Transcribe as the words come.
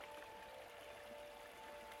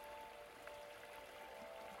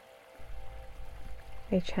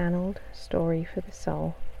a channeled story for the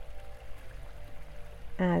soul.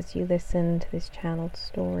 As you listen to this channeled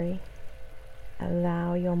story,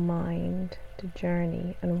 allow your mind to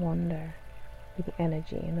journey and wander with the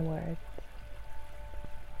energy in the words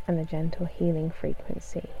and the gentle healing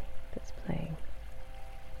frequency that's playing.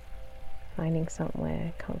 Finding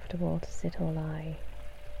somewhere comfortable to sit or lie,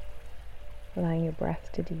 allowing your breath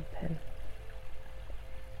to deepen,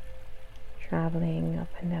 traveling up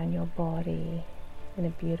and down your body in a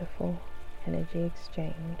beautiful energy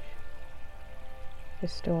exchange,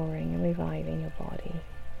 restoring and reviving your body,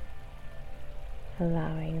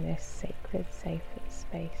 allowing this sacred, safe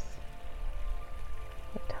space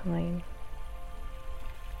of time,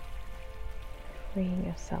 freeing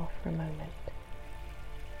yourself for a moment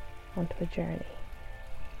onto a journey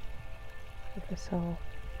with the soul.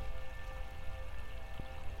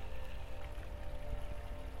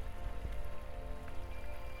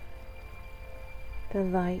 The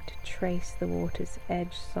light traced the water's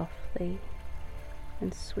edge softly,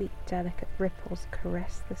 and sweet, delicate ripples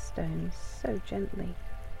caressed the stones so gently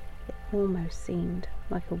it almost seemed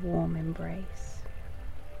like a warm embrace.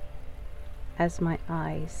 As my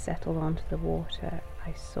eyes settled onto the water,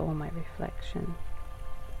 I saw my reflection.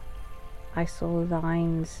 I saw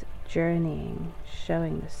lines journeying,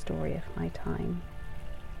 showing the story of my time.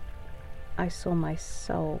 I saw my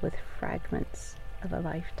soul with fragments of a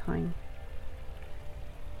lifetime.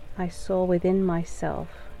 I saw within myself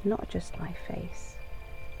not just my face,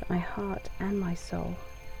 but my heart and my soul.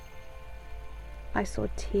 I saw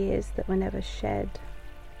tears that were never shed,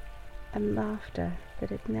 and laughter that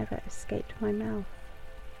had never escaped my mouth.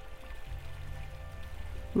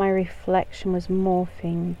 My reflection was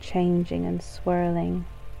morphing, changing and swirling.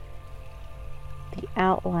 The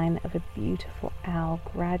outline of a beautiful owl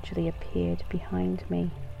gradually appeared behind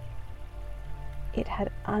me. It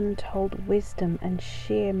had untold wisdom and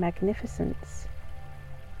sheer magnificence.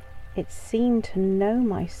 It seemed to know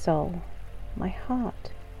my soul, my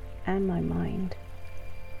heart, and my mind.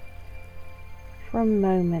 For a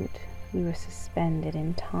moment, we were suspended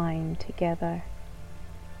in time together.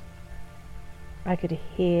 I could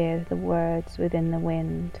hear the words within the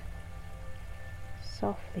wind.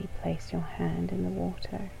 Softly place your hand in the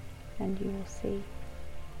water, and you will see.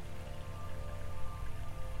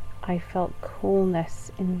 I felt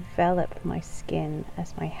coolness envelop my skin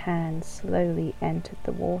as my hand slowly entered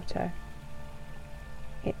the water.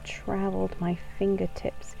 It traveled my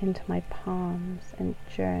fingertips into my palms and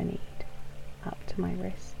journeyed up to my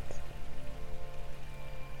wrists.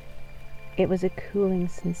 It was a cooling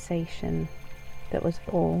sensation that was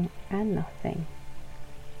all and nothing.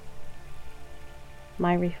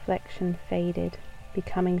 My reflection faded,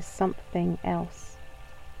 becoming something else.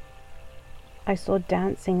 I saw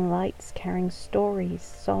dancing lights carrying stories,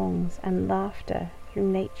 songs, and laughter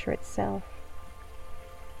through nature itself.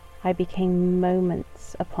 I became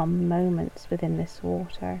moments upon moments within this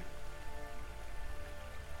water.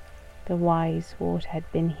 The wise water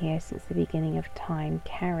had been here since the beginning of time,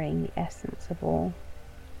 carrying the essence of all.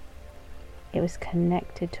 It was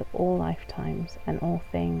connected to all lifetimes and all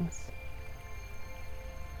things.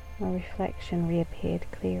 My reflection reappeared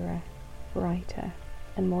clearer, brighter,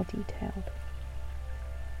 and more detailed.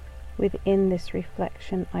 Within this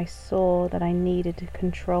reflection, I saw that I needed to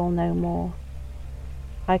control no more.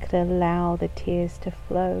 I could allow the tears to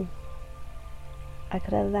flow. I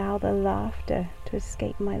could allow the laughter to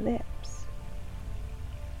escape my lips.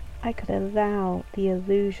 I could allow the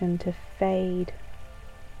illusion to fade.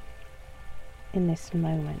 In this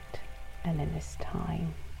moment and in this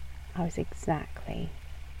time, I was exactly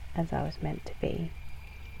as I was meant to be.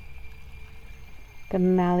 The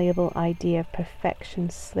malleable idea of perfection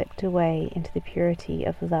slipped away into the purity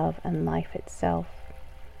of love and life itself.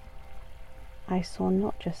 I saw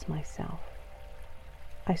not just myself.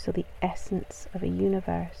 I saw the essence of a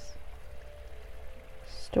universe.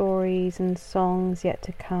 Stories and songs yet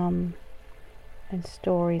to come, and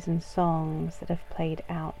stories and songs that have played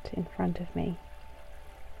out in front of me.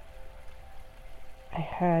 I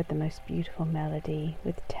heard the most beautiful melody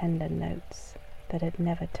with tender notes that had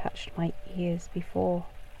never touched my ears before.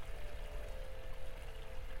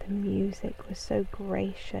 The music was so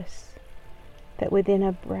gracious that within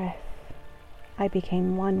a breath I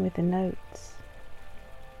became one with the notes.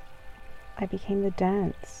 I became the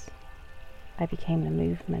dance. I became the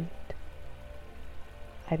movement.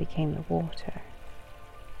 I became the water,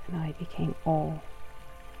 and I became all.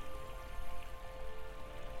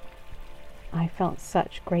 I felt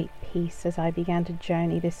such great peace as I began to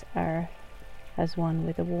journey this earth as one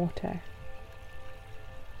with the water.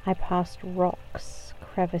 I passed rocks,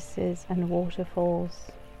 crevices, and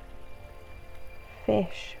waterfalls,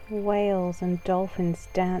 Fish, whales and dolphins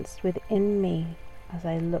danced within me as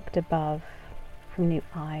I looked above from new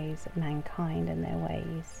eyes at mankind and their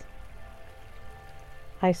ways.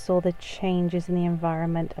 I saw the changes in the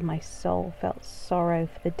environment and my soul felt sorrow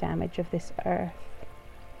for the damage of this earth.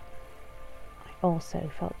 I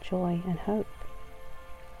also felt joy and hope.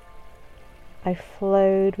 I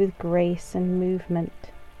flowed with grace and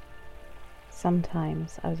movement.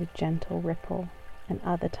 Sometimes I was a gentle ripple, and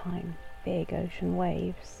other time big ocean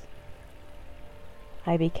waves.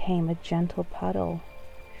 I became a gentle puddle,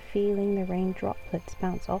 feeling the rain droplets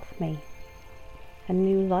bounce off me, and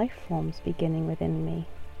new life forms beginning within me.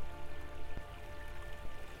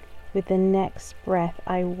 With the next breath,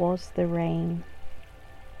 I was the rain.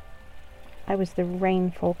 I was the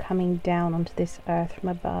rainfall coming down onto this earth from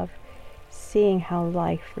above, seeing how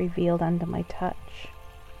life revealed under my touch.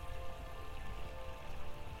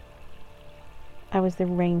 I was the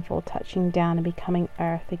rainfall touching down and becoming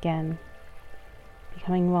earth again,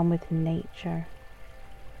 becoming one with nature,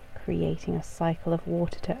 creating a cycle of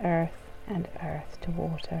water to earth and earth to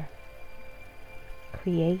water,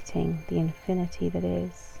 creating the infinity that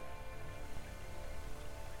is.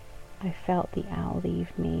 I felt the owl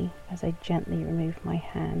leave me as I gently removed my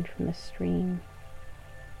hand from the stream.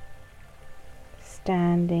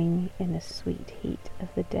 Standing in the sweet heat of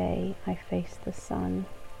the day, I faced the sun.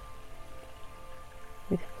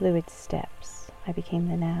 With fluid steps, I became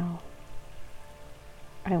the now.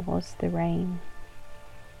 I was the rain.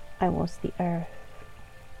 I was the earth.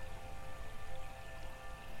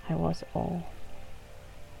 I was all.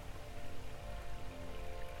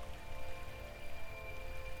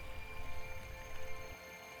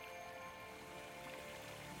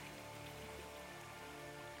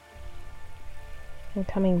 And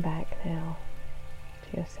coming back now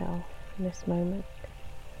to yourself in this moment,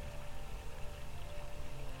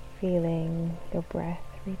 feeling your breath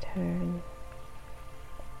return,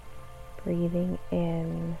 breathing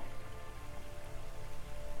in,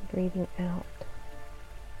 breathing out,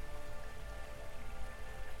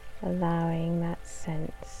 allowing that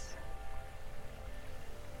sense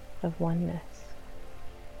of oneness,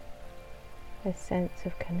 a sense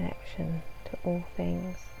of connection to all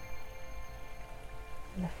things,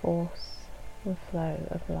 and the force and flow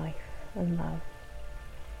of life and love.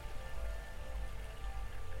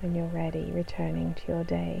 When you're ready, returning to your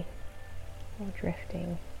day or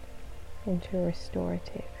drifting into a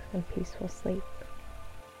restorative and peaceful sleep.